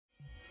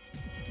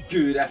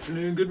Good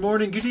afternoon, good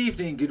morning, good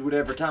evening, good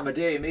whatever time of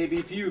day it may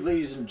be for you,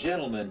 ladies and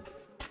gentlemen.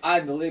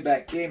 I'm the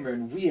Layback Gamer,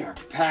 and we are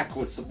back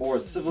with some more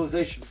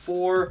Civilization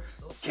 4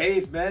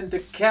 Cavemen to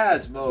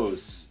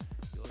Cosmos.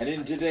 And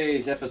in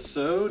today's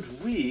episode,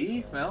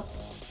 we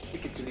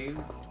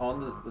continue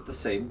on the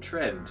same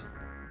trend.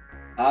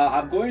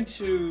 I'm going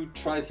to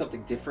try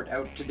something different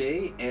out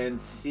today,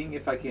 and seeing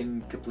if I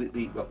can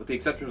completely, well, with the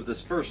exception of this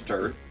first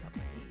turn,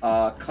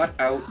 cut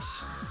out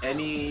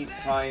any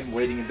time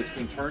waiting in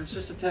between turns,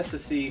 just to test to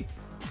see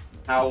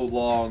how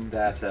long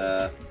that,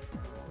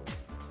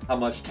 how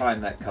much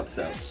time that cuts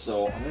out.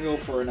 So I'm gonna go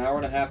for an hour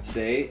and a half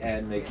today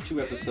and make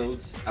 2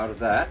 episodes out of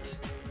that,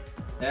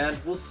 and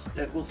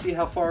we'll see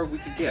how far we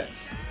can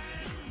get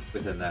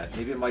within that.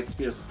 Maybe it might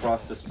speed up the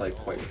process by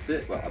quite a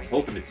bit. Well, I'm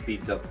hoping it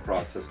speeds up the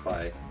process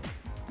by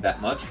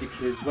that much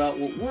because, well,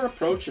 we're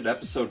approaching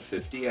episode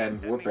 50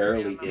 and we're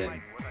barely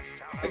in.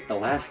 Like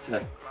our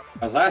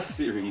last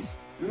series,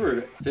 we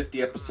were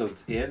 50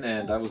 episodes in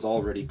and I was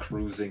already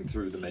cruising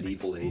through the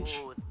medieval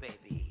age.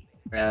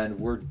 And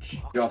we're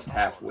just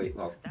halfway,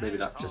 well, maybe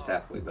not just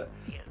halfway, but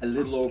a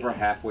little over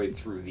halfway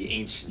through the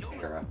ancient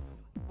era.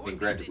 I mean,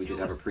 granted, we did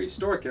have a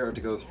prehistoric era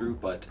to go through,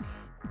 but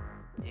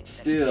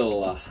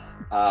still,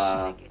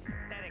 kind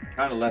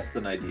of less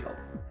than ideal.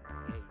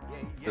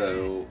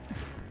 So,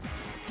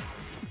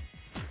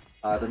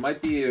 there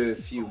might be a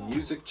few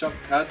music jump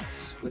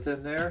cuts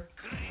within there.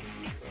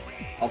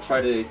 I'll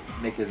try to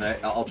make a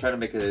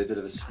bit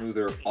of a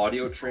smoother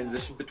audio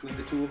transition between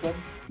the two of them,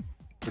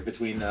 or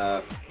between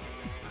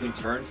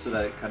turns, so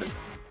that it kind of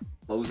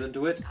flows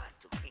into it.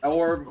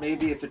 Or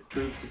maybe if it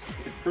proves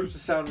to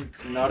sound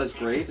not as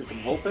great as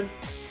I'm hoping,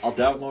 I'll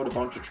download a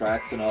bunch of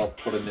tracks and I'll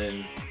put them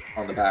in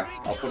on the back.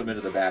 I'll put them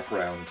into the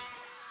background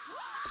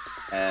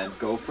and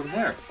go from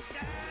there.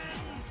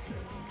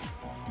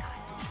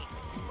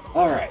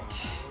 All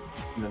right.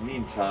 In the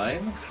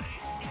meantime,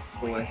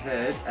 go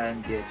ahead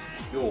and get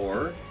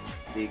your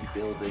big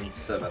building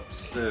set up.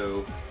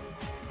 So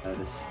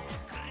this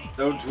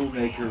stone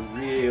toolmaker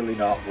really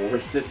not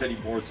worth it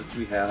anymore since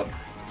we have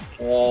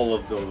all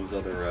of those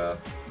other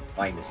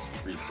minus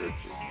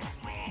researches.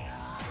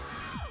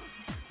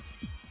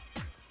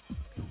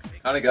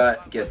 Kind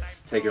of gets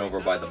taken over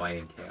by the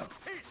mining camp.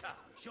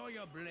 Show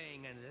your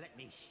bling and let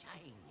me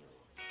shine you.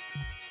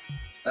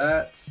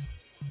 That's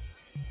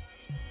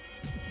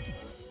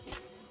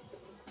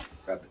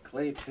grab the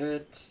clay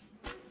pit.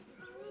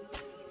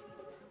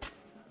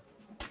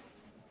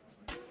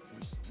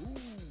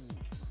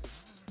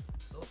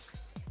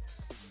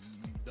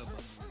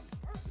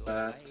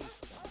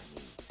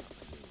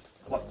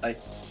 What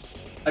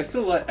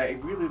I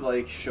really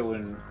like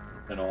showing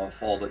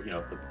off all the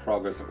the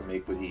progress that we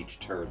make with each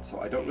turn. So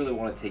I don't really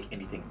want to take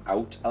anything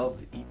out of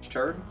each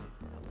turn.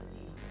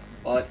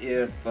 But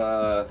I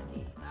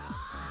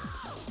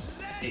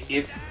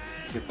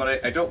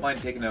don't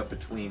mind taking out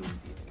between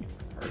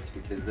parts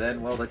because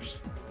then, well,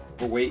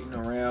 we're waiting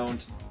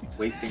around,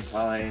 wasting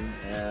time,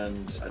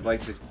 and I'd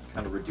like to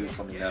kind of reduce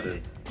some of the amount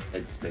of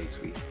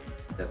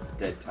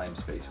dead time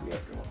space we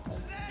have going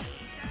on.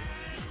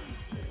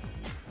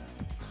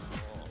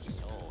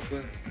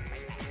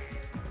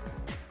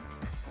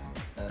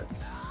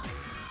 That's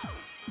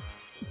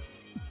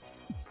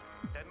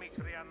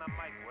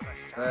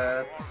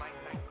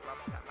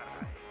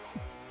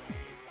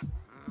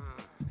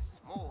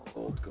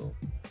gold.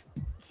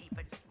 Keep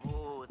it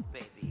smooth,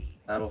 baby.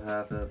 That'll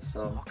have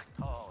some.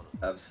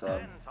 That's so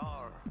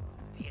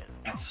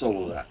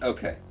will that.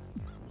 Okay.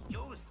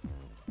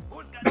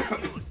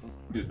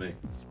 Excuse me.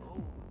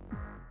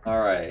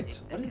 Alright.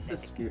 What is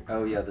this spear?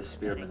 Oh yeah, the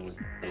spearman was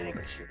in the middle of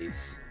a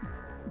chase.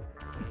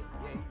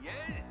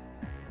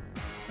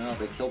 No,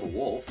 they killed a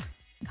wolf.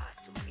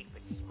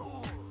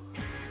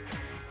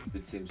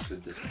 It seems to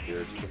have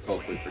disappeared. Let's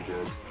hopefully for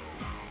good.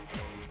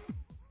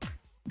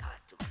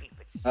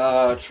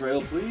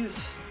 Trail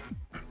please.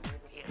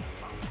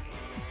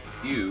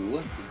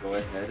 You can go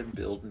ahead and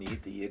build me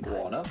the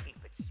iguana.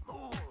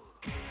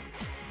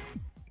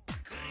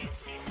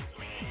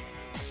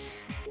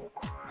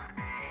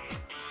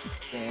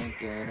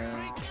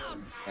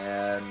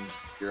 And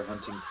your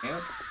hunting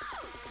camp.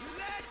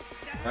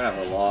 We're gonna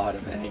have a lot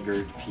of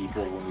angered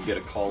people when we get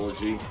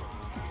ecology.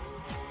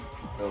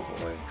 Oh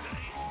boy.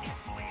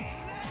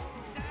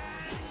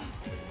 It's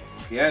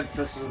the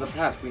ancestors of the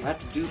past. We had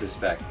to do this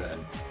back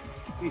then.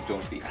 Please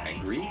don't be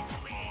angry.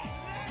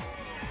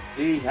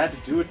 They had to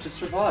do it to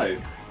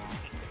survive.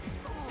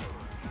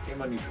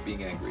 Shame on you for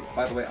being angry.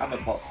 By the way,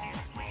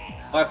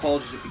 my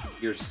apologies if you can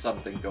hear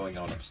something going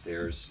on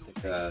upstairs.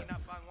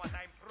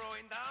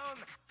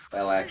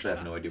 Well, I actually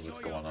have no idea what's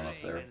going on up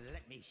there.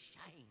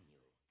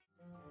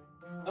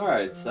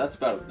 Alright, so that's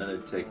about a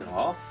minute taken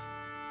off.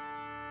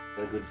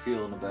 Got a good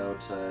feeling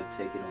about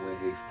taking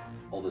away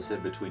all this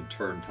in-between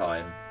turn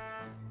time.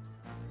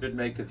 Should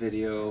make the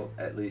video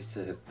at least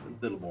a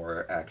little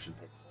more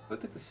action-packed. I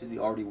think the city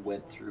already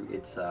went through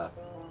its, oh,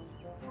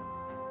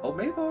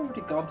 maybe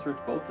already gone through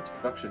both its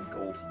production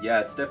gold. Yeah,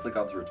 it's definitely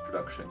gone through its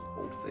production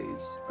gold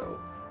phase. So,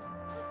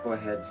 go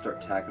ahead and start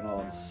tacking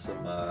on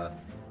some,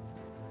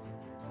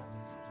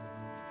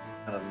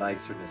 kind of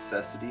nicer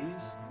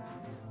necessities.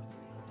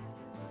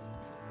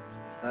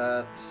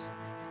 That.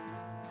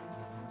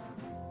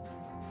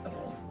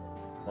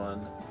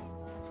 One.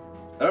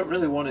 I don't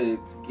really want to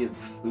give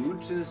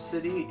food to the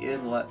city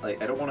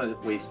like I don't want to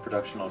waste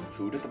production on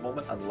food at the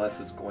moment unless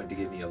it's going to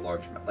give me a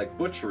large amount. Like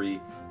butchery,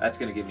 that's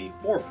going to give me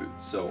 4 food.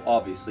 So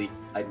obviously,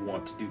 I'd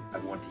want to use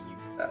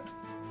that.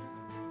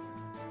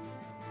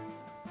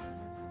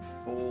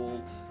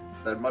 Gold.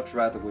 I'd much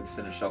rather would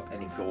finish up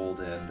any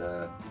gold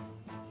and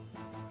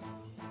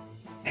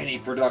any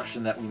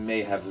production that we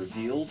may have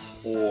revealed,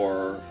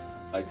 or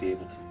might be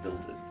able to build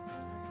it.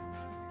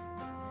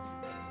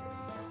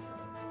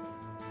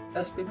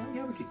 Espionage,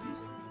 yeah, we could use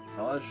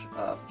espionage.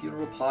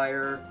 Funeral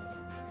pyre.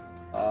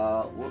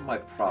 What are my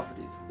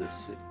properties in this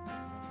city?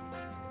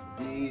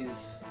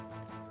 These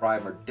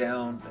crime are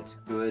down. That's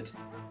good.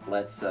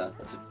 Let's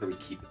ensure we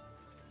keep it.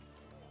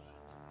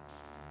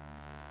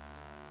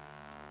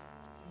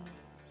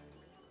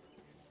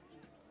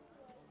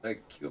 Did I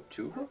queue up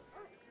 2 of them?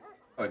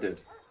 Oh, I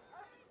did.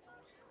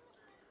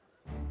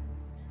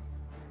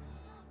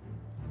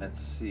 Let's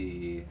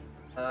see.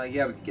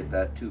 Yeah, we can get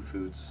that. 2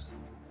 foods.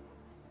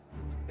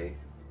 Okay.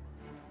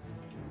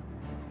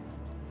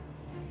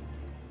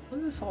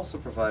 Doesn't this also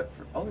provide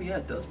for... Oh yeah,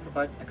 it does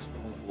provide an extra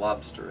one with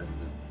lobster in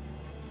the...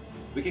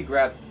 We can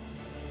grab...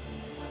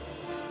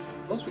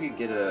 Suppose we can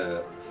get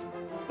a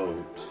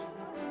boat.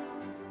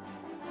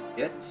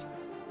 Get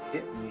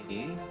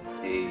me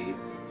a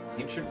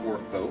ancient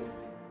workboat.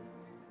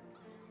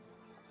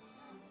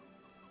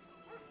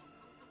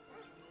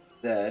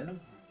 Then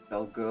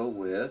I'll go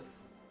with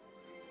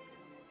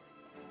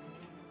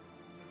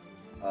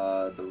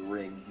the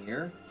ring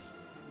here.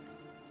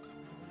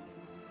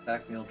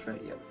 Back meal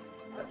train. Yep,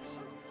 that's.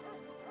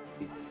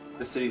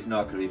 The city's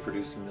not going to be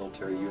producing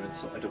military units,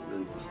 so I don't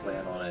really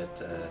plan on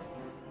it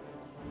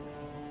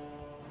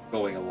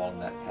going along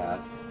that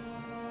path.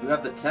 We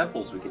have the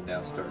temples we can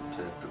now start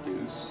to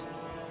produce.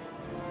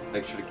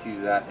 Make sure to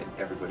queue that in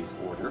everybody's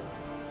order.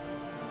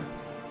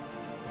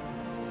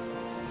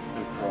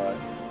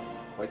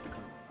 Quite the.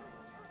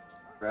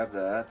 Grab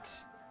that,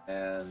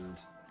 and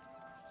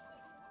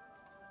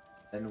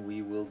then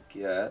we will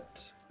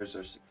get. Where's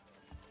our?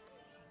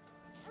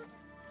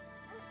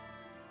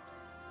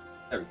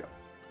 There we go.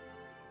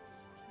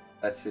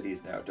 That city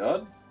is now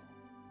done,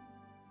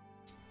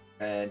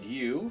 and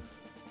you.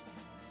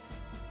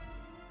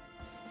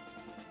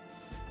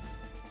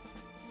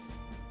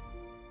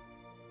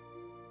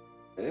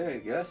 Okay, I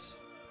guess.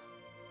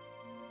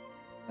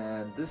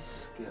 And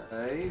this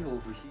guy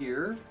over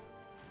here.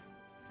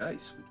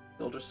 Nice, we can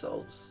build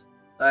ourselves.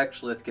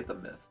 Actually, let's get the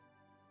myth.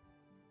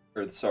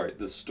 Or, sorry,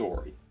 the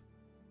story.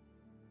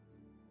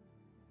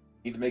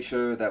 Need to make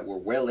sure that we're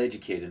well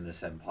educated in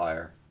this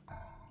empire.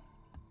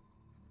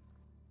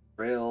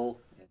 Trail,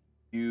 and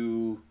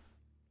you're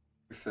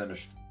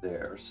finished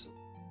there, so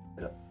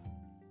get up.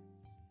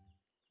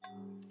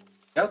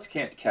 Scouts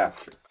can't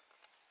capture,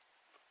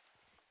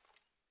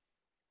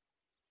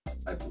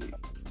 I believe.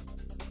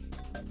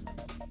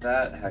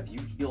 That, have you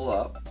heal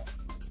up.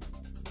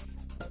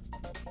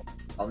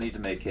 I'll need to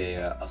make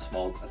a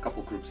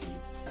couple groups of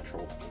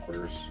patrol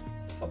orders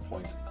at some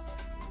point.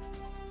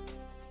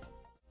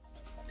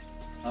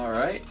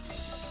 Alright.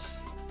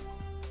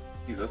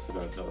 Geez, that's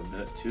about another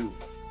minute too.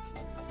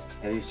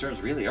 Yeah, these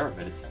turns really are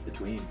minutes in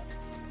between.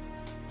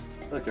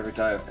 I feel like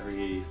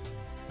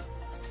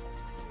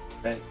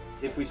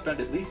if we spend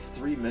at least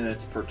 3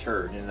 minutes per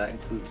turn, and that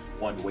includes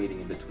 1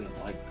 waiting in between,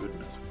 my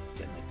goodness, we're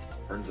getting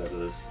like turns out of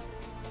this.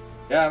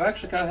 Yeah, I'm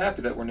actually kind of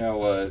happy that we're now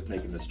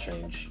making this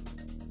change.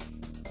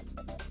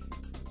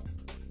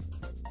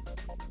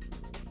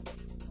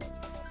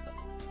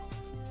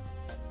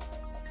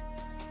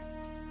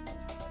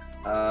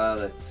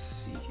 Let's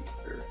see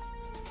here.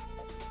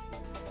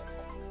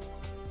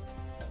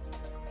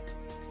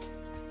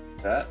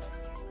 That.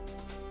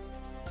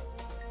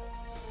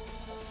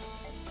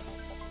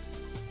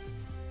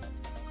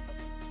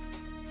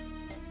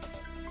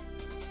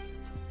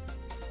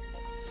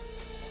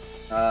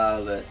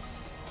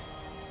 Let's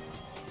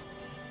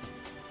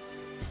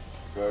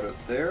throw it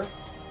up there.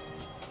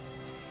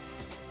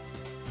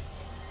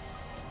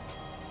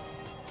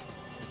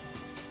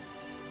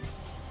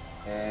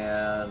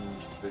 And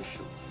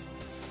Bishop.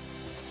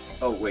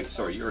 Oh wait,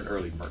 sorry, you're an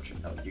early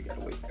merchant. No, you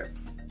gotta wait there.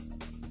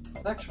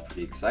 It's actually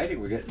pretty exciting.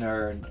 We're getting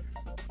our New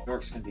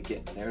York's gonna be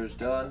getting theirs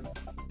done.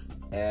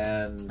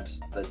 And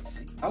let's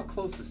see. How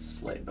close is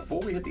Slane? Before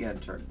we hit the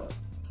end turn, bud.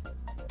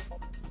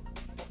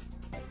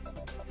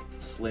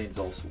 Slane's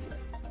also winning.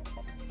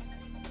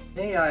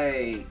 May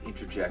I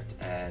interject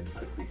and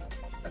quickly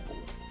sample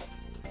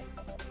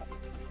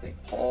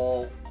St.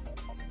 Paul.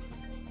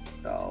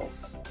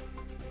 Charles.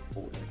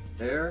 Pull in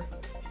there.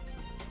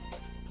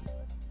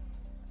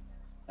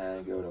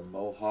 And go to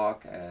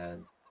Mohawk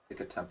and stick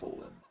a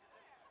temple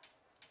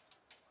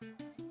in.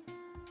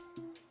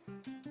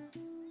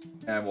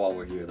 And while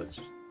we're here, let's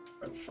just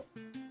try to shop.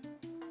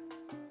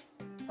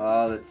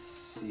 Let's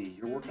see.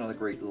 You're working on the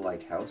Great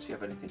Lighthouse. You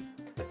have anything?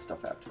 Get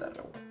stuff after that. I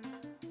don't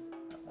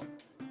want that one.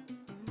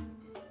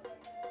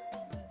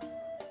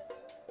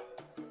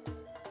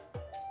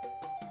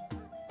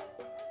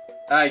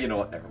 You know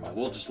what? Never mind.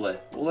 We'll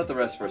let the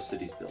rest of our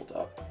cities build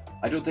up.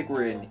 I don't think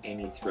we're in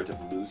any threat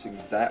of losing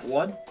that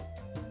one.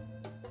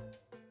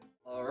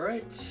 All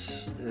right.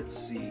 Let's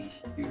see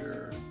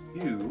here.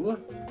 You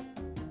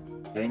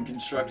can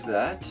construct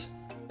that.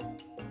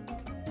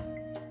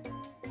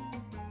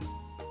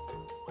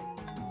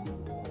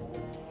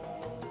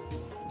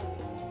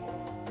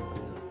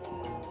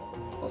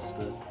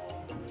 Busted.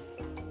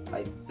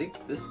 I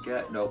think this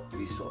guy. Nope,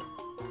 he's still.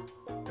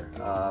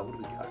 What do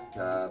we got?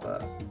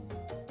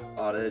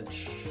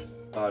 Cottage.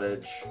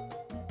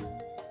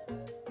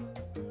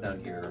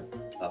 Down here,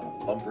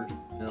 lumber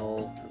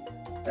mill,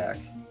 back,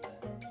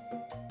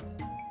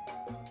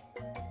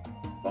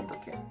 lumber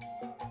camp.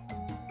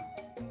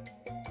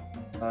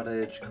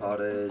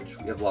 Cottage.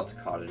 We have lots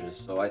of cottages,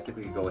 so I think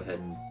we can go ahead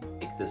and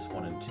make this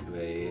one into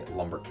a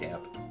lumber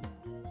camp.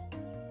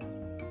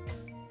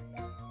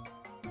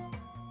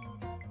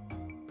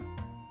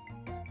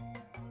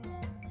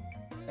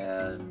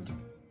 And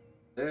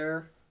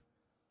there.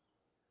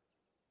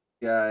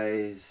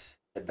 Guys,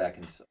 head back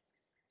inside.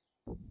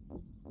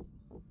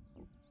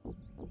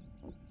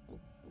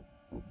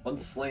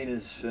 Once Lane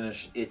is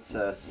finished its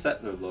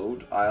settler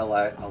load,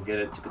 I'll get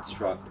it to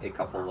construct a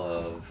couple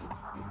of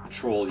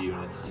patrol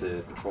units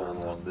to patrol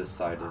along this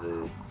side of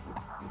the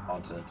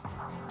continent.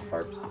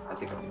 Harps. I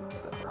think I'm gonna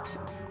put that harps in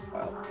a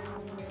while.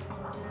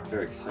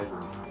 Very excited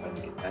when we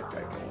finally get that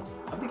guy going.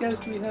 How many guys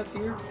do we have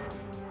here?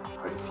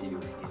 Quite a few.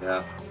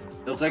 Yeah.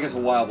 It'll take us a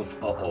while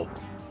before.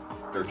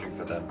 Searching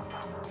for them.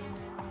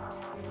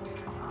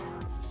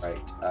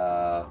 Right,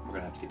 we're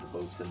gonna have to get the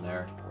boats in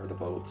there. Where are the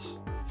boats?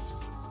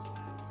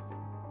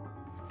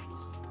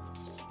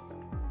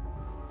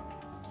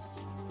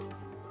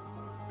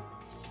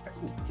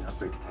 Ooh, we can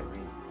upgrade to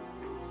Tyrene.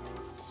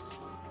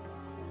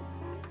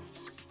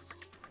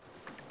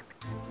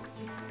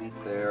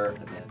 Right there,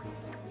 and then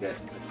get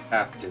the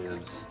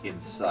captives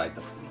inside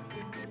the fleet.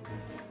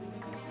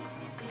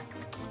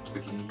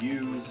 We can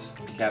use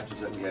the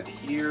captives that we have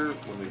here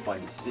when we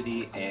find a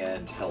city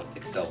and help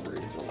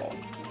accelerate it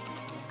along.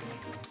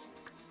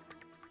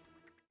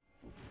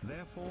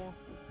 Therefore,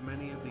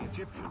 many of the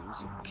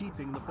Egyptians,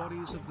 keeping the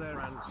bodies of their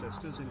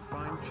ancestors in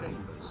fine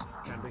chambers,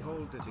 can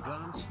behold at a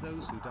glance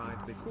those who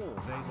died before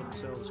they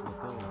themselves were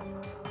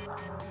born.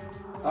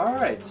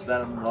 Alright, so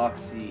that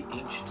unlocks the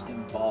Ancient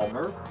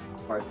Embalmer.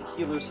 Requires the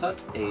Healer's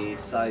Hut, a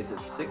size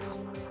of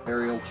 6,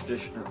 burial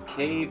tradition of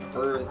cave,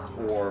 earth,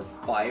 or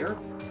fire.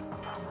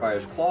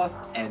 Requires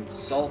cloth and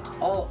salt,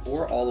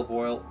 or olive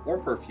oil, or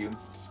perfume,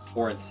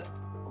 or insect.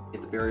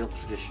 Get the burial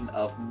tradition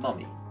of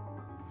mummy.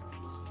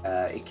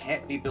 It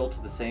can't be built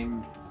to the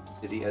same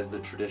city as the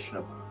tradition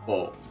of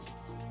bone.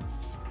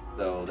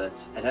 So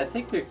that's, and I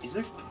think there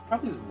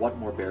probably is one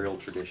more burial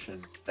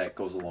tradition that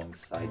goes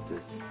alongside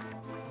this.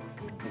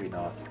 Maybe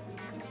not.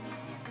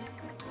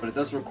 But it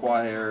does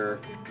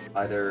require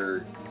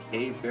either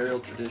cave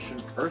burial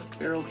tradition, earth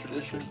burial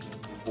tradition,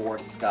 or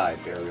sky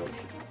burial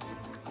tradition.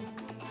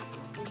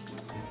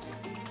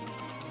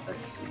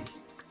 Let's see.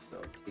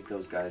 So take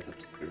those guys up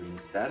to Tyrene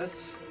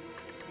status.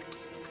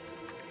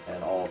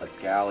 And all the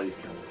galleys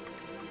can work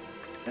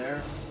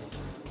there.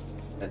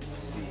 Let's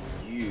see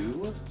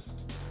you.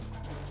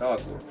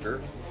 Dog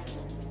worker.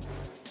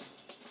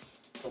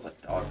 Build a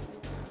dog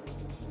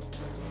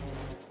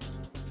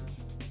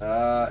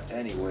worker.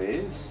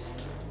 Anyways.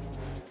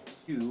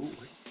 I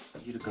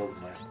want you to go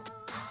now.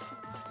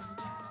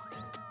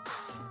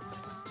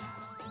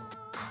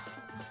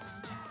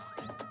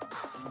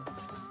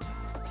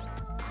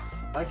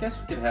 I guess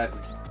we could have.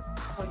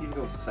 I want you to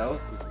go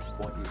south. We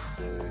want you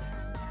to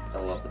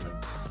settle up and then.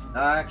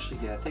 Nah, actually,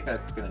 yeah, I think I'm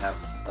gonna have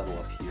them settle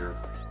up here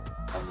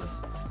on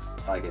this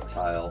agate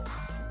tile.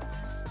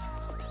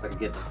 If I can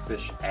get the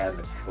fish and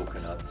the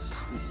coconuts.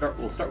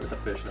 We'll start with the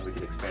fish, and then we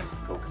can expand to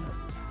the coconuts.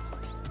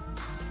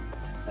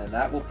 And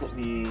that will put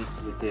me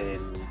within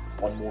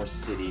one more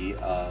city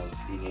of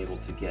being able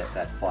to get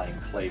that flying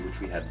clay, which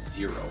we have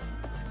 0,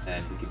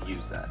 and we could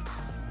use that.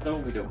 So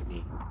we don't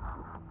need.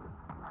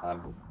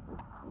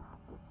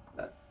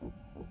 That.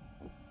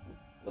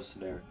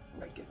 Listener,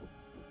 right, get.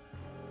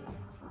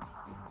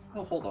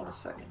 Oh, hold on a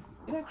second.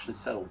 We can actually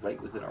settle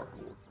right within our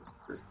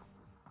border.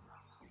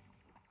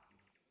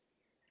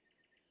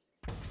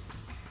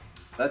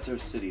 That's our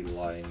city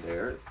line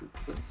there. If we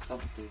put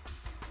something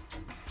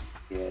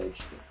at the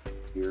edge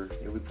here,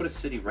 yeah, we put a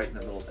city right in the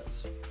middle of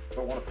this. I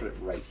don't want to put it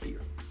right here.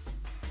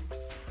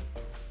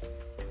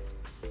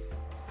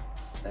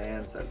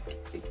 And so I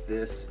would take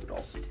this. It would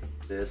also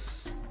take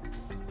this.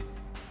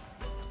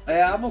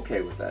 Yeah, I'm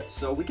okay with that.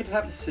 So we could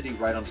have a city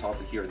right on top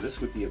of here.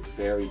 This would be a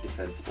very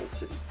defensible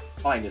city.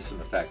 Minus from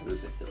the fact that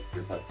there's a hill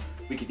here, but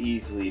we could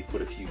easily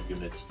put a few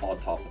units on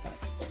top of that.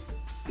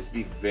 This would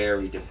be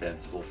very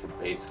defensible from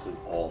basically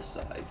all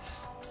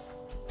sides.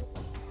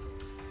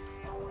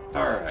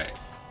 Alright.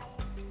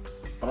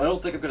 But I don't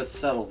think I'm going to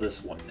settle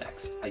this one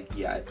next.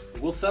 Yeah,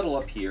 we'll settle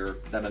up here,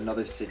 then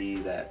another city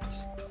that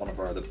one of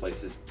our other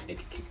places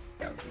make a kick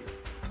down here.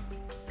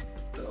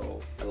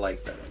 So, I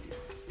like that idea.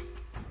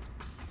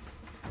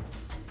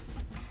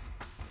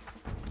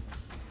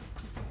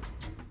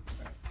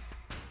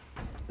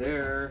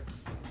 there.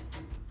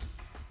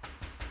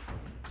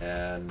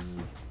 And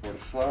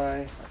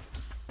fortify.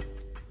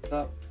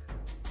 Up.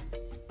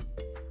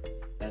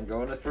 And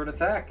go in for an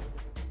attack.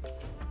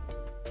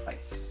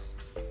 Nice.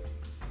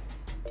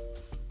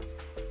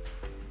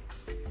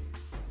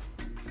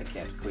 I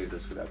can't clear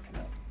this without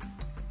canal.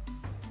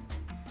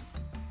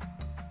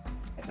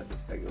 I have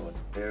this guy going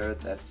there.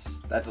 That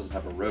doesn't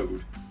have a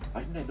road.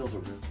 Why didn't I build a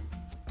road?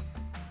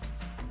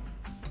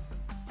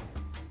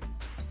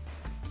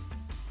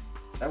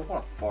 I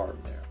want a farm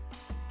there.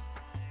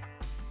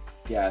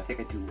 Yeah, I think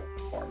I do want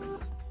a farm in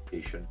this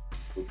location.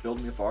 We'll build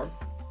me a farm.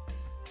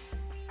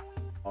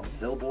 On the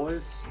hill,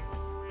 boys.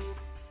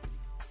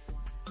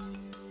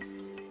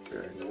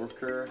 Bearing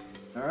worker.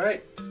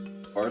 Alright.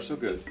 Far so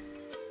good.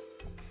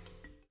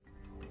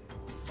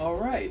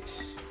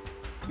 Alright.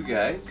 You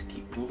guys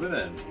keep moving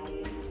in.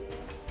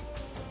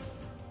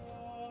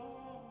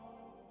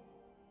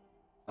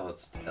 Oh,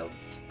 it's temple.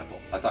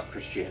 I thought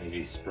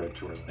Christianity spread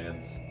to our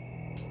lands.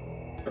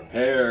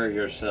 Prepare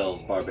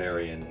yourselves,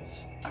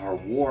 barbarians. Our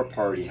war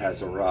party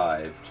has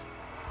arrived.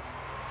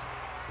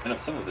 And if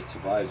some of it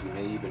survives, we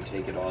may even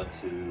take it on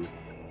to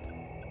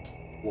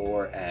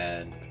war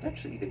and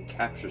potentially even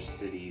capture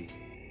cities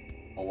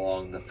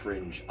along the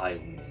fringe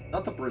islands.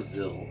 Not the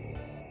Brazil,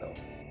 though.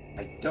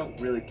 I don't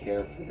really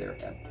care for their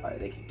empire.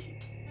 They can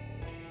keep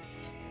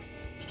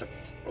just a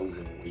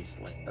frozen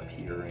wasteland up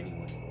here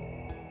anyway.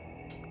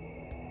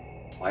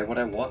 Why would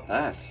I want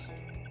that?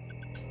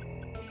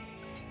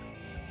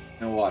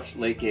 And watch,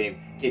 late game,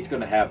 it's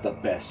going to have the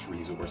best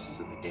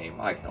resources in the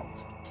game. I can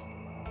almost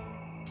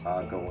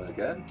go in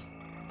again.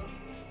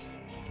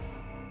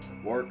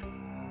 Work.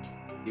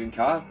 Even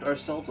caught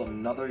ourselves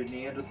another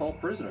Neanderthal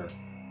prisoner.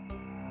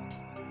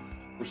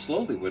 We're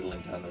slowly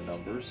whittling down their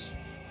numbers.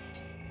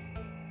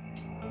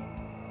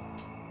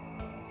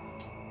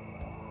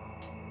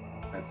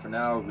 Alright, for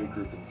now,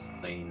 regroup in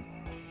Slain.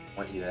 I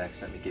want you to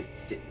accidentally get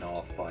bitten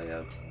off by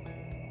a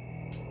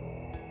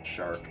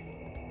shark.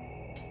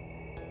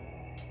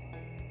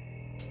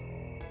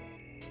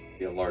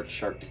 Be a large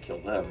shark to kill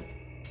them.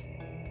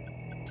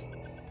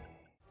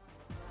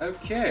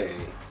 Okay,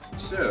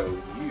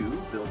 so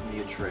you build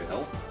me a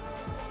trail.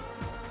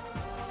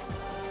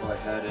 Go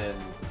ahead and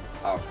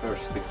our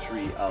first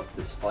victory of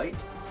this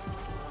fight.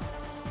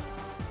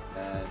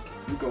 And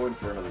can you go in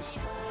for another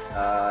strike?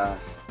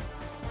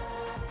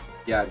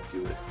 Yeah,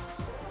 do it.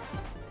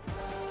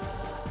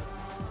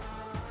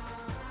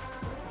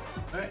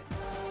 Alright,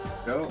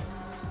 go.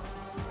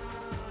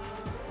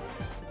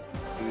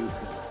 You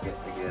can get,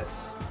 I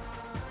guess,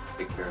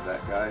 take care of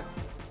that guy.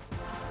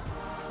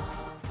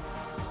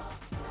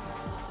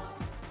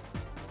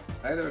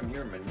 Either I'm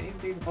hearing my name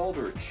being called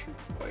or a chew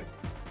toy.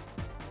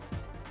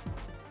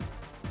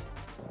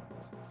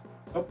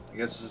 Oh, I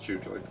guess it's a chew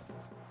toy.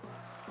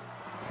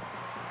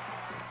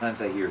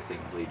 Sometimes I hear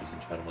things, ladies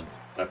and gentlemen,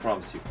 but I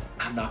promise you,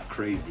 I'm not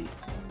crazy.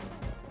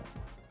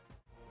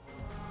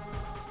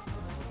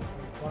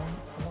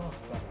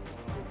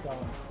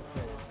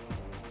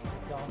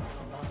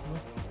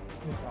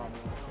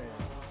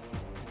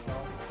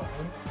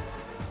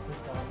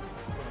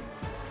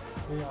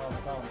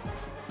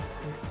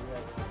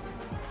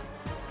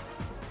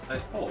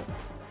 Nice pull.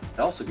 It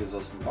also gives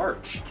us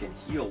March, can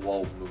heal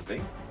while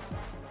moving.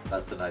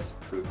 That's a nice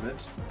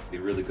improvement. Be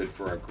really good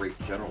for our great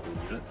general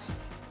units.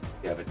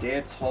 We have a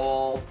dance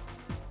hall,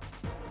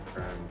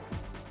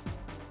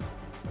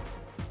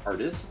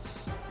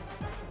 artists,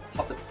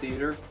 puppet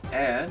theater,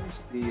 and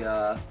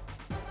the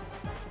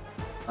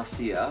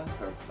Masia,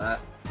 or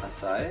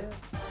Masai.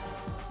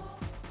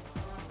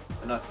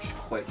 I'm not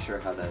quite sure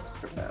how that's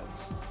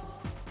pronounced.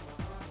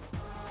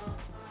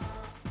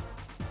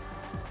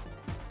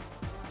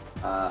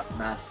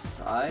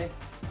 Masai?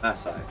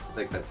 Masai. I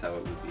think that's how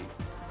it would be.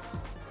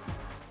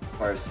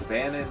 Our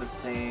savannah in the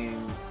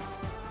same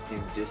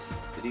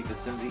city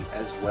vicinity,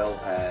 as well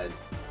as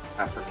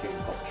African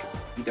culture.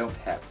 We don't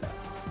have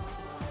that.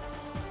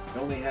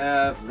 We only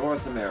have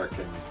North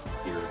American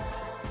here.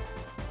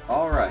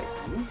 Alright,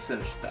 you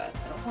finished that.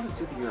 I don't want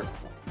to do the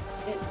Iroquois.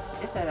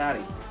 Get that out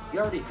of here. You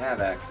already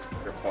have access to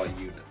the Iroquois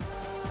unit.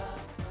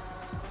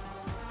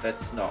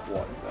 That's not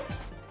one, but...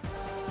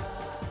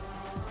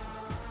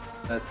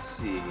 Let's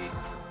see. I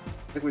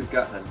think we've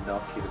gotten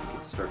enough here that we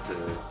can start to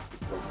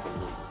build up a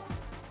little.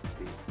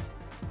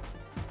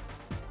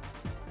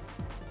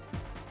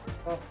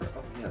 Oh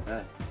yeah,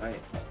 that.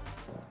 Right.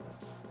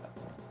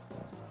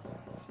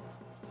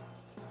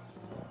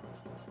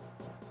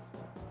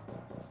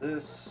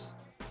 This.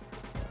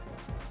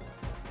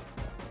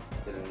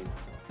 Get any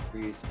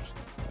increase?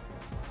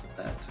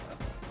 That.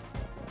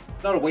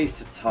 Not a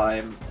waste of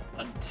time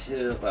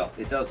until. Well,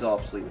 it does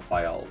obviously with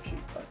biology,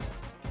 but.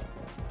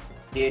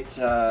 It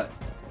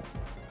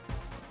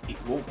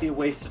won't be a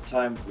waste of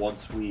time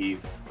once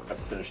we've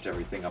finished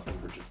everything up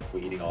and we're just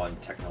waiting on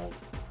technology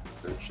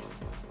research.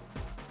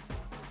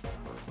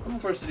 Some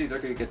of our cities are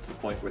going to get to the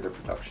point where their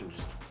production is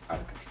just out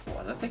of control,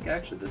 and I think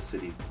actually this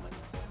city might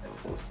get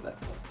close to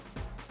that point.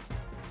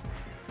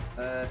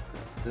 That,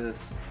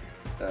 this,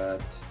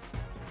 that.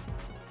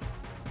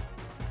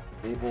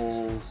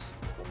 Tables,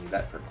 we'll need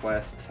that for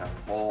quests, town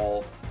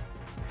hall,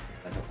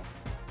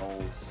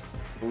 halls,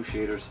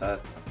 negotiator's hut,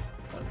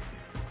 one,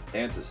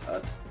 dancer's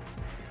hut,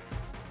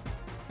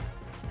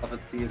 puppet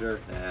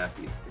theater, nah,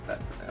 we can skip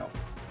that for now.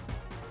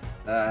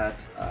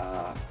 That,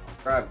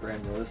 grab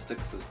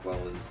granulistics as well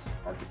as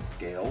market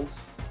scales,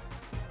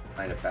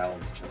 kind of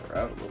balance each other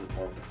out a little bit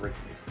more with the brick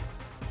music.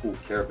 Ooh,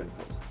 Cavemen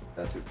post,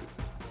 that's a good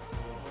one.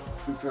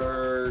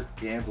 Cooper,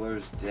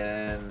 Gambler's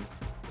Den,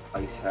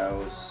 Ice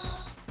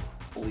House,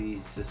 Pulley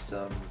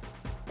System,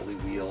 Pulley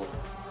Wheel,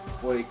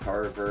 Toy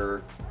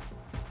Carver,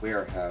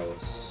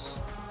 Warehouse,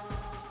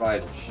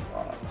 Bridal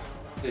Shop,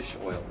 Fish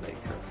Oil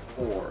Maker,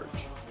 Forge,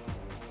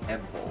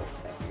 Temple,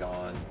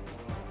 Pentagon,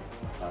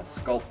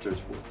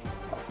 Sculptor's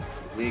Workshop,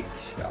 Wig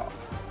Shop,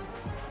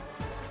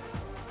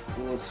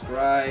 School of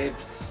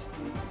Scribes,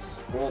 the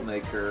Scroll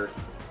Maker,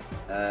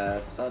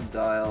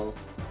 Sundial,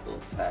 we'll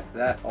tack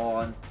that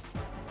on,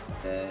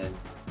 and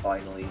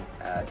finally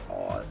add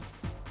on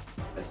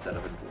a set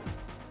of influence.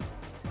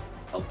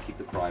 Help keep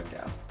the crime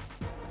down.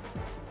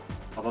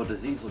 Although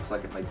disease looks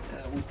like it might,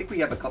 we think we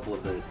have a couple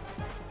of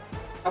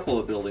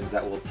buildings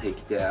that will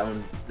take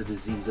down the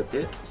disease a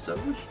bit, so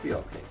we should be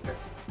okay there.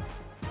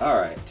 All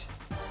right,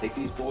 take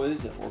these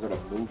boys, and we're gonna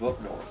move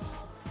up north.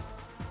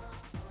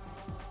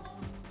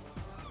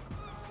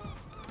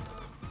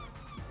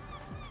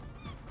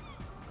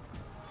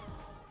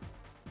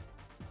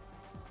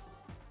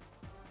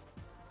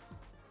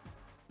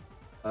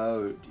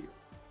 Oh dear.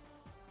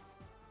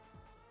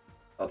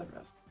 Other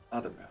mouse.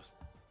 Other mouse.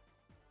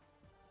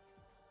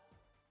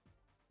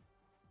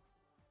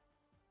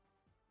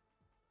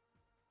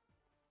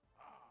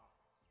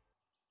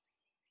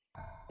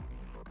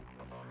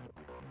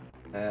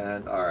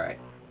 And alright.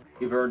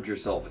 You've earned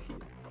yourself a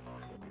heal.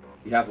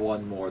 You have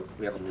one more.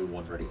 We have a new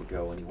one ready to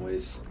go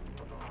anyways.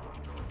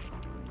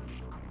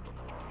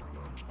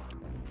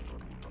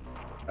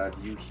 Have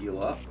you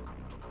heal up.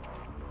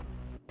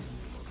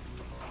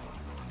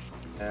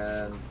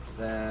 And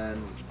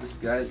then this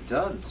guy's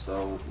done,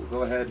 so we'll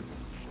go ahead,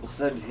 we'll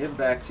send him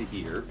back to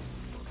here.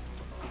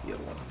 The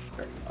other one.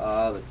 There.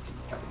 Let's see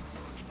what happens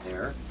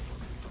there.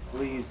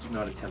 Please do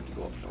not attempt to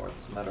go up north.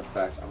 As a matter of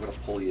fact, I'm going to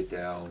pull you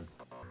down.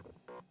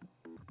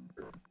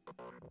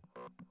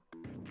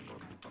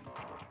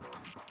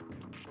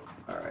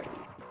 Alrighty.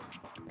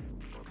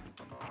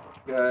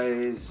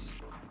 Guys,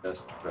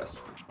 just rest.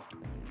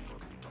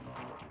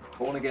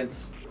 Going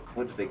against,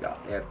 what do they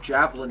got? They have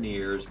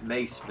Javelineers,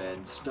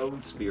 Macemen,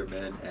 Stone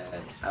Spearmen,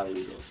 and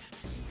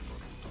Elitists.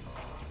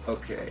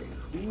 Okay,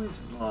 who is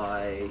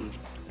my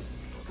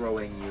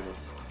throwing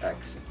units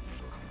X?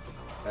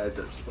 As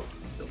I'm supposed to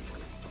be built to.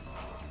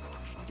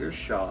 Your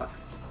shock,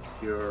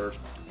 your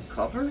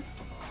cover?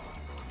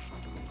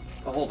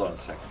 Oh, hold on a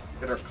second.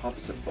 Get our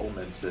composite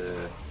bowmen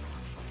to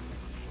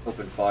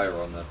open fire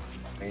on the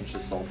ranged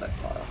assault deck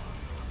tile.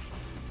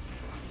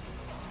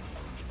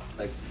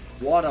 Like,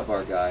 one of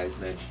our guys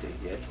managed to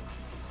hit.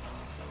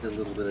 Did a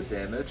little bit of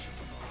damage.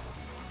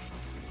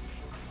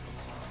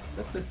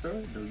 That's the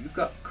throw? No, you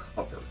got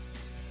cover.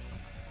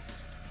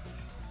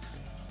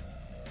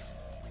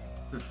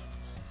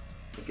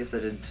 I guess I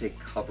didn't take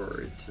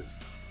cover into...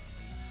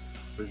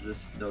 Was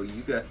this? No,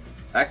 you got...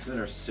 Axemen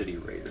are city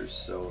raiders,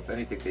 so if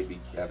anything, they'd be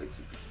having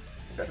some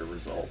better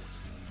results.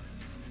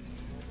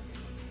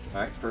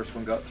 Alright, first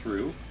one got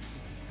through.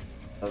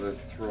 Another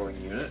throwing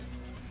unit.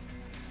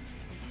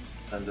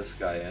 Send this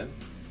guy in.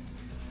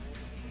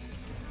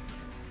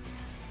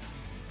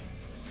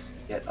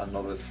 Get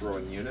another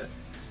throwing unit.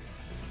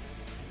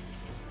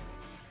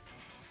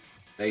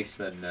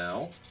 Baseman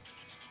now.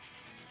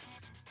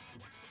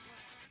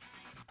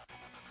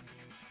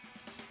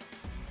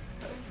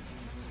 Okay.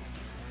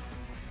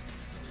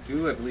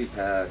 Do I believe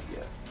have,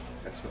 yeah.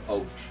 That's what,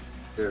 oh,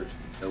 there's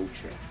no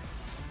chance.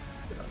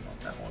 Get on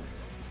that one.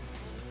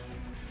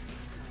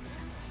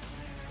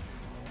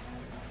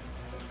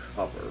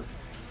 Cover.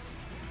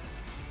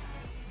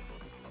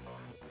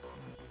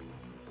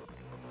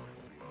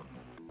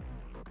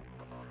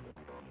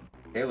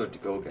 Tailored to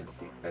go against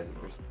these guys.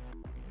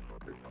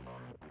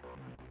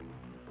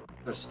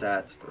 Their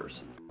stats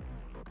versus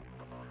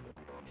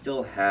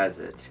still has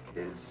it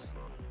because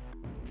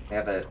they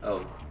have a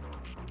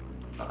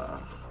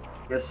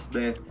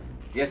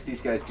yes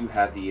these guys do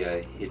have the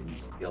hidden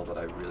skill that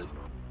I really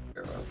should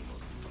care of.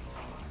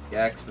 The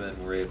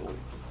Axemen were able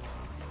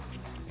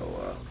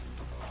so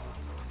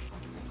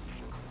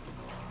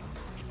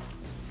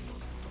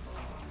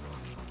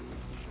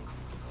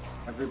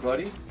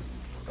everybody,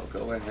 so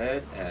go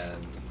ahead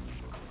and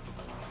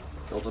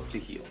build up to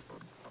heal.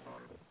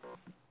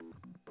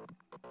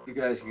 You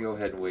guys can go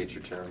ahead and wait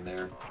your turn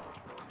there.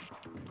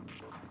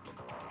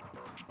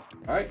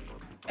 Alright,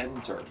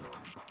 end turn.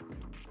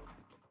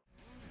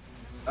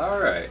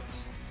 Alright.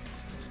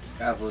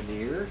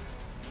 Javelineer.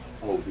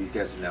 Oh, these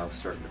guys are now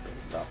starting to build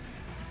it up.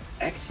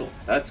 Excellent,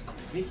 that's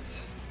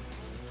great.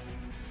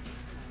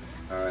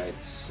 Alright,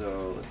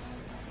 so let's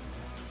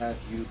have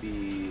you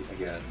be,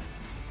 again,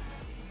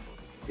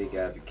 big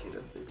advocate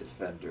of the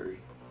defender.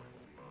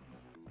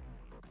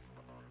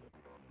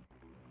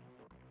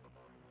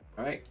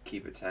 Alright,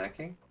 keep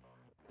attacking.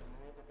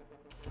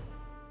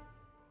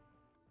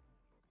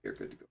 You're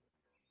good to go.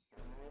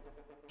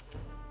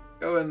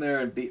 Go in there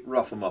and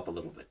rough them up a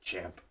little bit,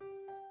 champ.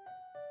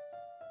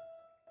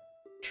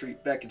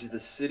 Retreat back into the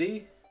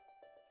city.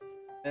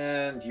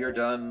 And you're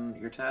done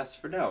your tasks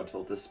for now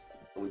until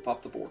we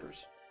pop the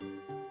borders.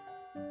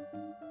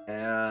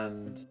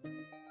 And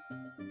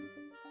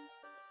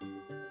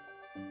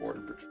border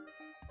patrol.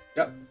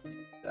 Yep,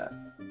 that.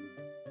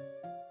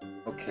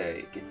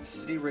 Okay, get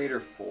City Raider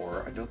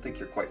 4. I don't think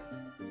you're quite...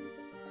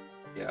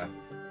 Yeah.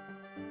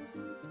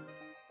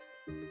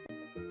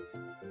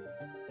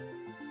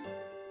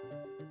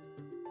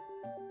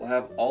 We'll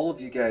have all of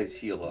you guys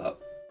heal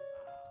up.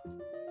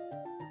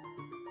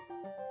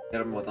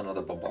 Hit him with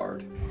another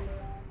bombard.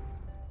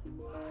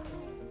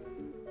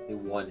 A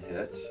one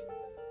hit.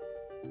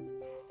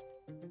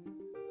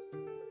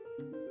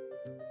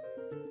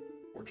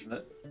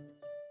 Fortunate.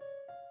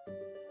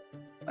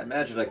 I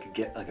imagine I could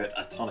get like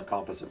a ton of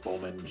composite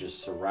bowmen and just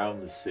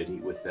surround the city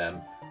with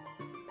them.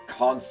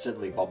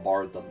 Constantly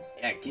bombard them.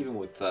 Heck, even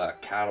with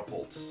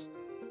catapults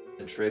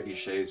and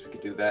trebuchets, we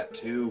could do that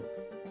too.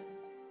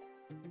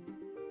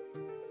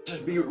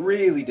 Just be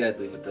really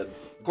deadly with them.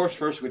 Of course,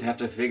 first we'd have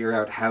to figure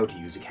out how to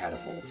use a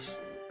catapult.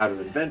 How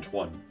to invent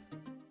one.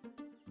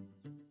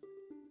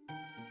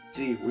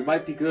 See, we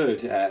might be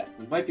good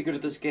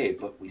at this game,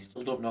 but we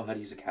still don't know how to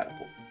use a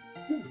catapult.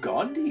 Ooh,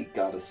 Gandhi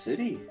got a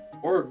city.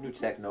 Or new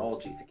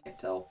technology, I can't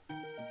tell.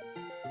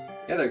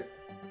 Yeah, they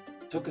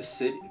took a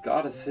city,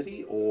 got a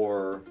city,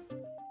 or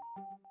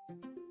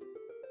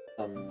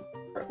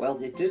well,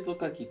 it did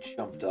look like he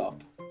jumped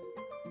up.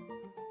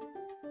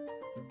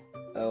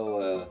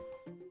 Oh,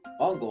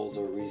 Mongols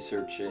are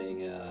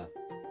researching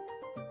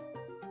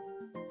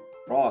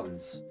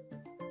bronze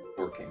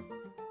working.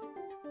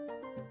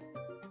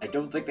 I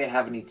don't think they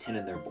have any tin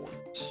in their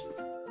borders.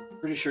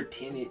 Pretty sure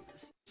tin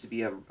is to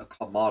be a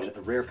commodity,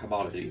 a rare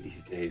commodity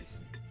these days.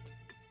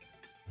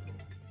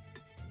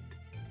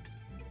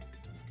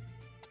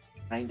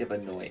 Kind of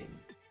annoying.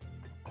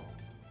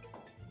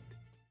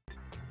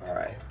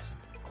 Alright.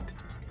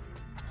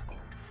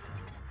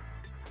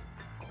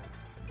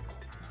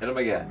 Hit him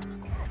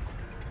again.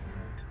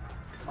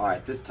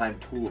 Alright, this time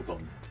two of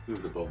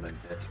the bowmen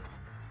hit.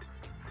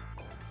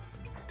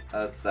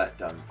 That's that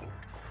done for.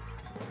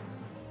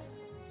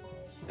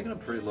 I think I'm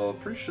pretty low. I'm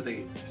pretty sure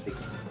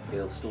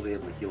they'll still be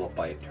able to heal up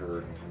by a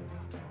turn.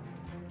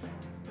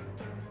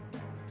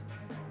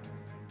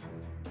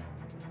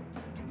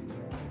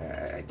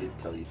 I did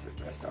tell you to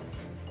rest up.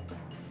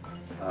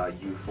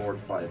 You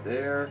fortify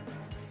there.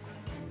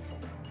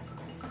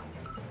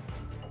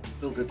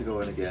 Still good to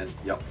go in again.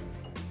 Yep.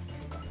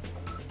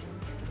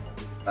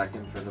 Back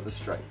in for another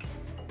strike.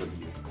 What do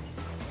you?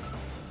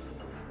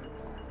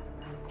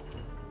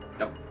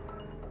 Yep.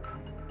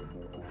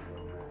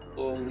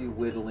 Slowly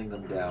whittling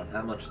them down.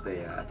 How much are they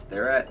at?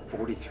 They're at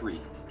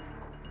 43.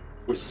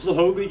 We're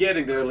slowly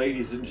getting there,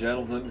 ladies and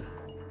gentlemen.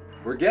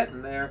 We're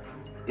getting there.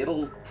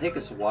 It'll take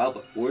us a while,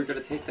 but we're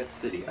gonna take that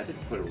city. I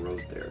didn't put a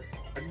road there.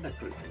 Why didn't I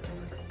put it there?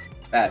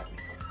 Bad.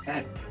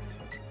 Bad.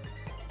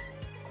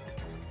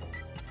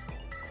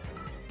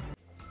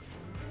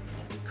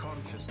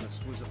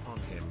 Consciousness was upon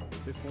him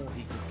before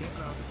he could get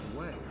out of the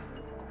way.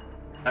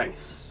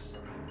 Nice.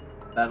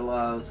 That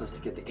allows us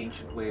to get the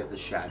ancient way of the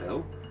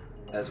shadow,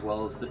 as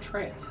well as the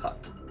trance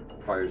hut.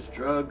 Requires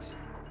drugs,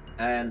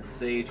 and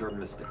sage or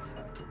mystic's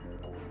hut.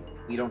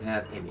 We don't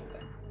have any of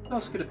that. We're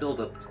also gonna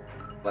build up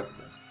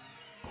cleverness.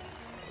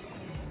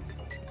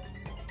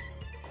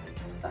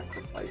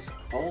 Sacrifice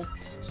cult.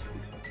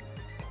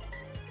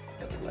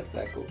 Gotta let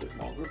that go a bit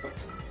longer, but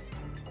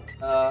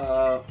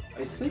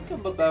I think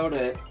I'm about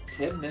at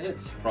 10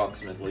 minutes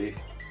approximately.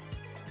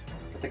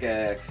 I think I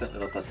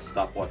accidentally let that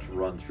stopwatch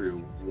run through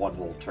one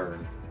whole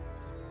turn.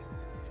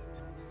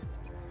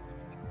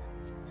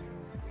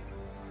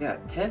 Yeah,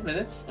 10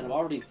 minutes, and I'm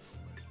already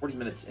 40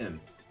 minutes in.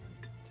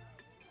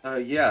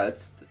 Yeah,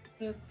 it's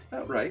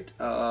about right.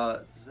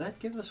 Does that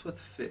give us with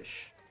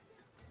fish?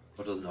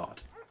 Or does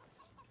not?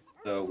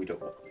 So we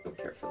don't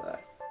care for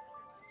that.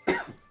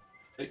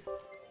 Okay.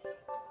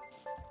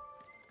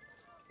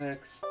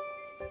 Next.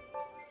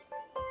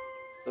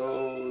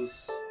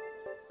 Those.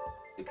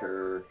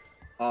 Sticker.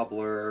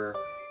 Hobbler.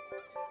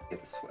 Get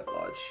the sweat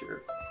lodge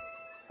here.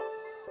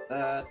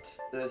 That.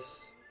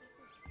 This.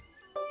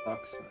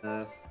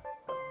 Locksmith.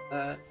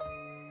 That.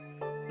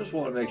 Just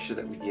want to make sure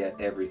that we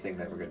get everything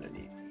that we're going to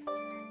need.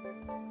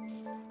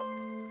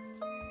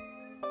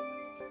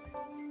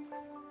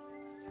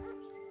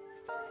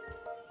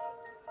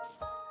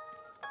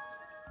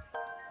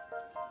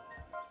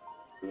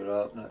 Do it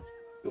up,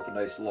 do up a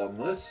nice long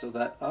list so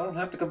that I don't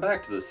have to come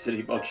back to this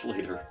city much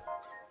later.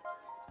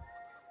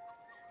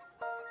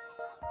 I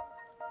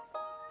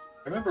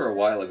remember a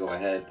while ago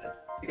I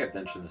think I've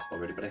mentioned this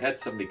already, but I had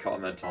somebody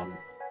comment on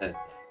the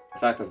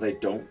fact that they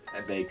don't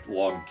make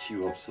long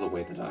queue-ups the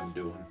way that I'm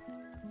doing.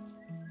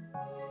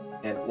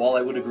 And while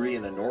I would agree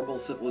in a normal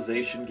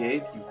Civilization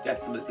game, you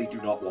definitely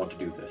do not want to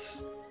do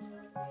this.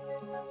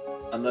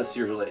 Unless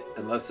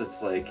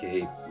it's like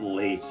a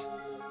late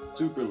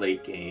super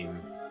late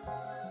game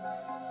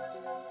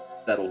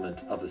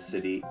settlement of a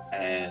city,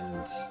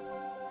 and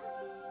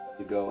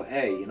you go,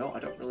 hey, you know, I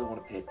don't really want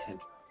to pay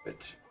attention to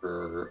it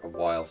for a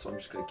while, so I'm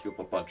just going to queue up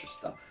a bunch of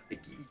stuff.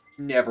 Like, you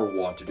never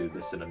want to do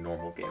this in a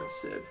normal game of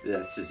Civ.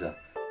 This is a...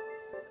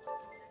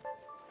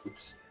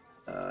 Oops.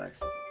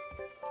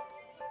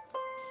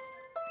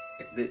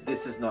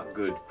 This is not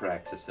good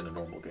practice in a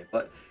normal game,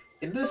 but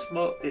in this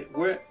mode,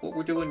 what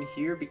we're doing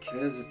here,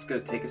 because it's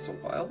going to take us a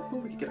while,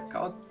 we can get a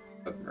god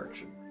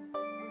merchant.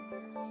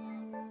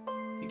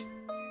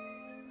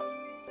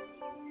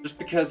 Just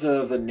because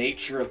of the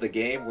nature of the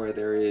game, where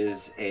there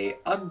is a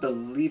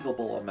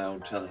unbelievable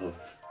amount of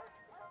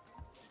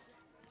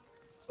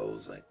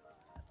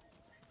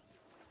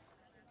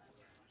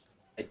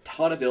a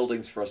ton of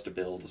buildings for us to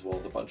build, as well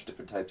as a bunch of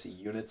different types of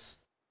units.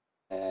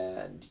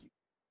 And you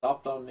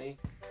stopped on me.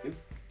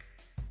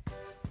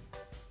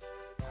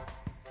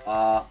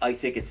 I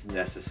think it's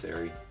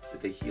necessary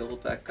that they heal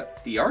back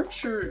up. The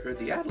archer or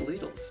the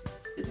Adelatals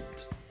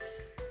didn't.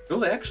 No,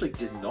 they actually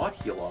did not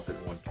heal up in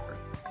one turn.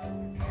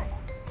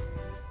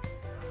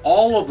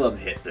 All of them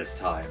hit this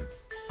time.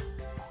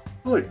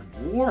 Good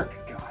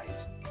work,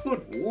 guys.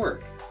 Good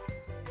work.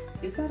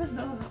 Is that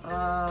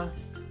enough?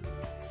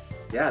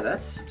 Yeah,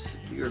 that's some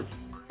severe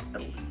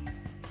penalty.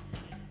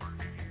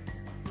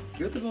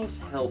 You're the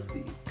most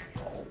healthy.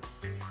 Oh.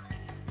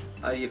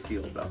 How do you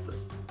feel about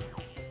this?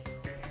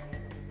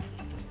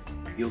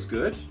 Feels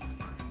good?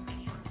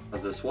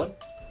 How's this one?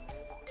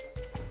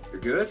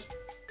 You're good?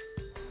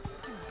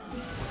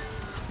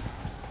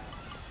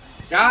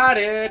 Got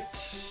it!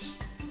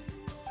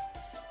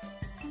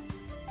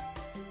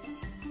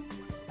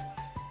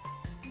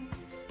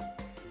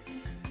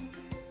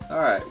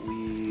 Alright,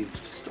 we've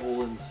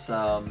stolen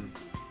some...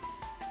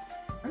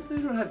 Apparently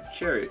they don't have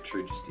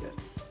chariotry just yet.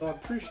 So I'm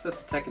pretty sure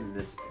that's attacking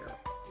this area.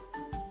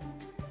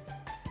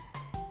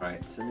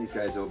 Alright, send these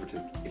guys over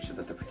to make sure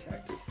that they're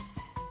protected.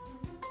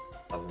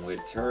 On the way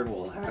to turn,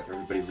 we'll have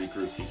everybody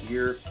regroup to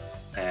here,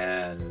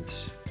 and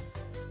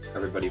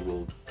everybody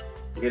will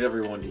get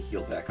everyone to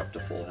heal back up to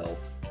full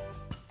health.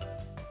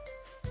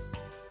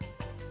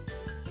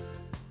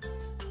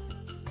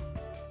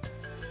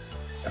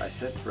 I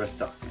said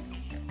rest up.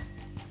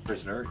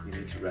 Prisoner, you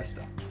need to rest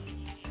up.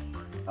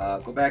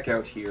 Go back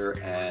out here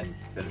and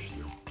finish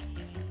this.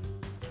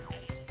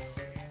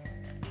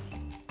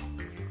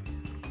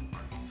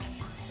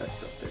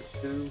 Rest up there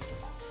too.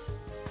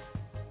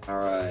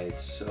 Alright,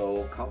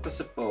 so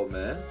composite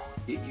bowmen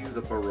get you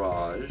the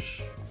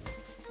barrage,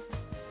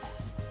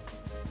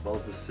 as well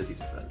as the city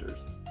defenders.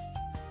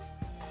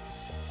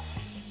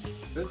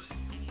 Good.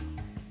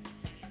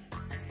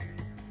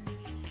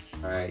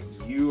 Alright,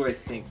 you, I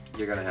think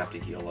you're gonna have to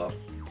heal up.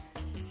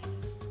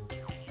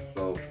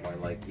 Low for my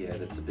like, yeah,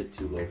 that's a bit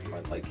too low for my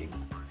liking.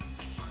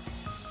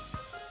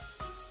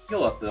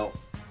 Heal up though.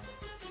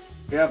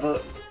 We have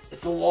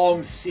it's a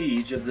long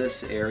siege of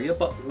this area,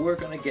 but we're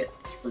gonna get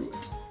through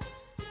it.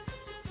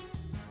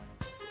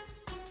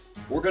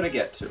 We're gonna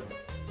get to it.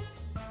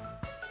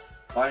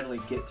 Finally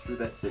get through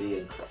that city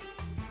and crush.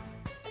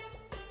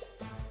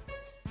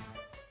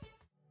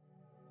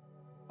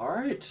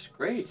 Alright,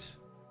 great.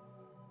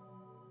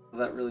 Well,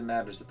 that really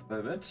matters at the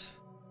moment.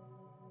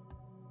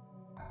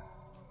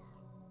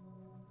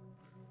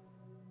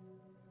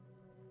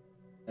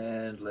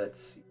 And let's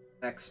see,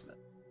 X-Men.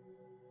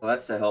 Well,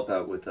 that's to help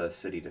out with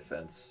city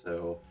defense,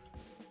 so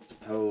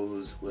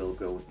suppose we'll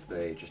go with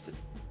just a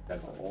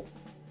general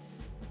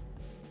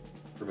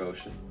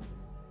promotion.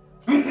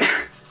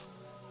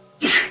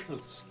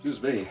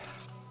 Excuse me.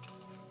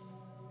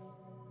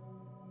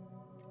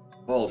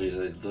 Apologies,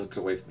 I looked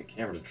away from the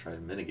camera to try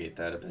and mitigate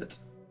that a bit.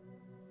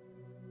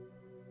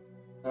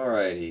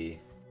 Alrighty.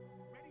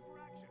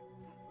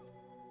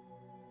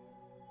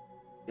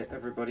 Get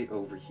everybody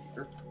over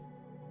here.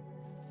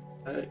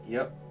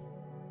 Yep.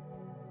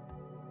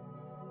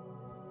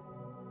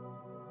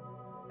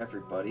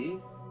 Everybody.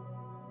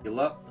 Heal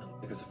up. It'll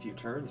take us a few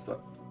turns,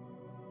 but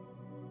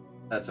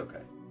that's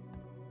okay.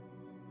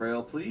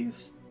 Trail,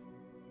 please.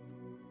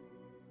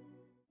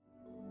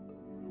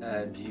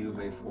 And you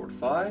may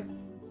fortify.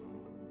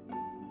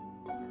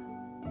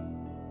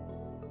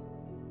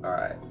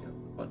 Alright, we got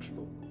a bunch of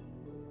them.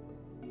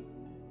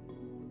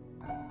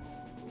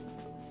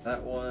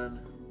 That one.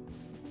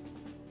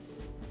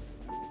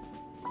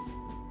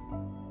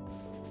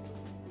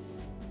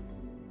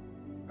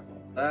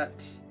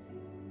 That.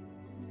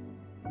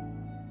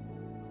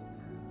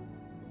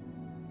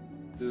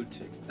 You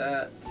take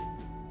that.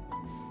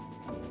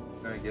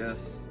 I guess.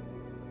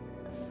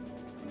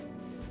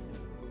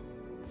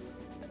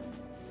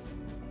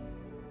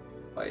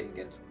 Fighting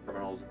against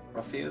criminals and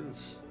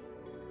ruffians.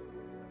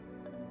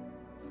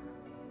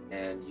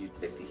 And you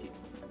take the heat.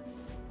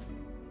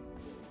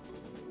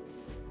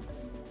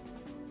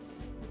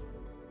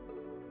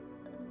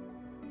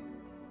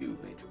 You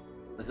may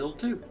join the hill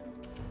too.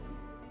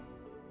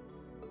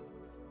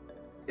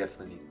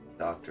 Definitely need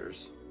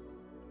doctors.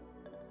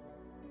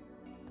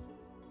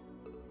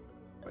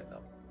 Wait, no.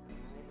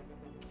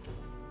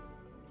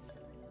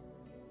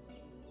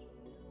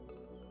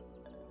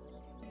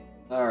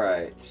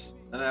 Alright.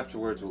 And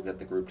afterwards we'll get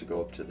the group to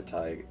go up to the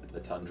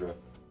tundra.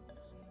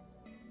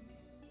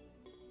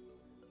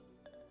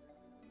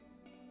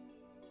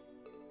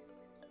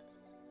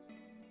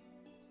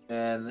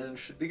 And then it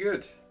should be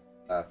good.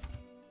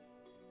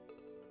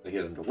 We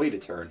get him to wait a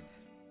turn,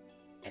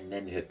 and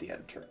then hit the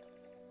end turn.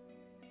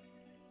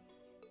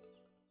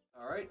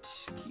 Alright,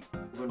 keep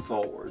moving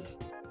forward.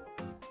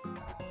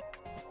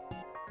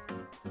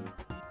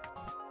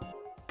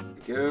 There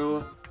we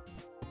go.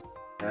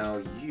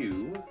 Now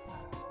you,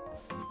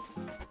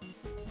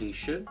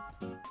 should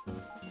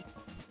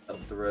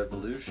help the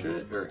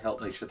revolution, or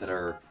help make sure that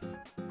our,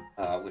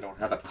 we don't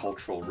have a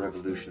cultural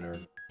revolution in our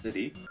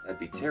city. That'd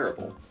be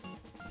terrible.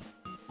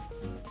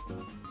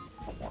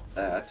 Don't want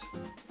that.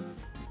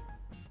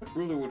 What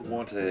ruler would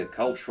want a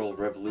cultural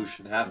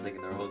revolution happening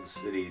in their own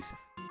cities?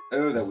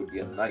 Oh, that would be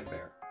a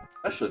nightmare.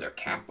 Especially their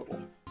capital.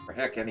 Or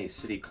heck, any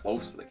city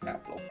close to the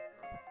capital.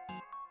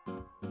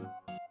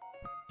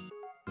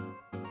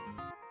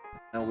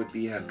 That would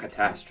be a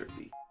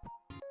catastrophe.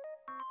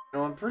 You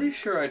know, I'm pretty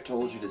sure I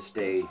told you to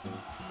stay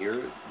near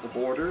the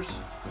borders.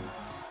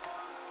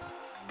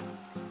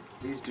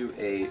 Please do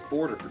a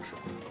border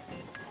patrol.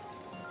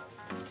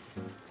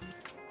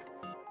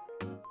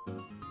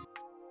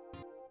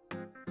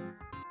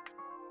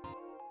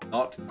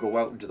 Not go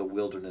out into the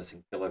wilderness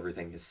and kill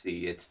everything you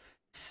see. It's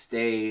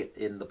stay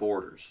in the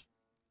borders.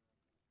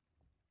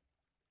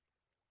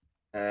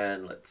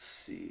 And let's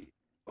see.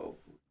 Oh,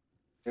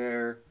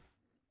 there.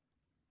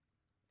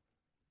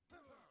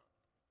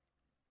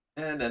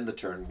 And end the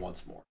turn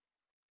once more.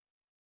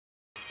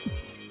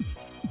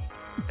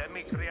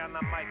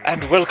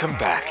 And welcome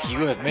back. You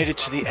have made it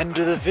to the end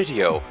of the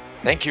video.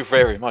 Thank you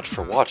very much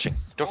for watching.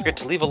 Don't forget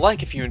to leave a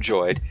like if you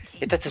enjoyed,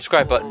 hit that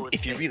subscribe button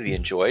if you really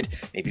enjoyed,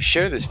 maybe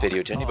share this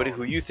video to anybody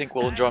who you think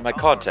will enjoy my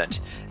content,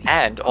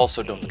 and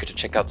also don't forget to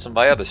check out some of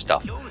my other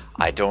stuff.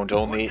 I'm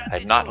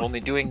not only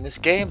doing this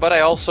game, but I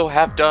also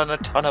have done a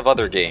ton of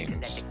other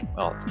games.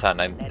 Well, a ton,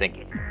 I'm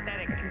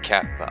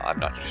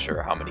not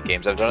sure how many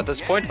games I've done at this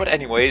point, but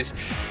anyways,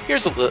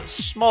 here's a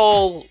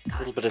small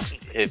little bit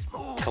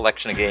of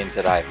collection of games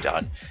that I've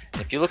done.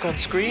 And if you look on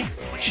screen,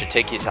 it should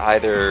take you to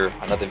either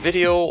another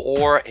video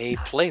or a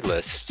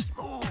playlist.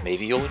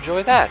 Maybe you'll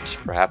enjoy that.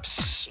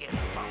 Perhaps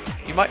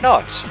you might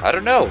not. I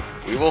don't know.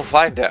 We will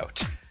find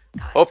out.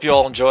 Hope you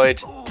all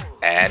enjoyed,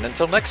 and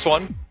until next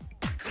one,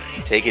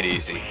 take it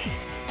easy.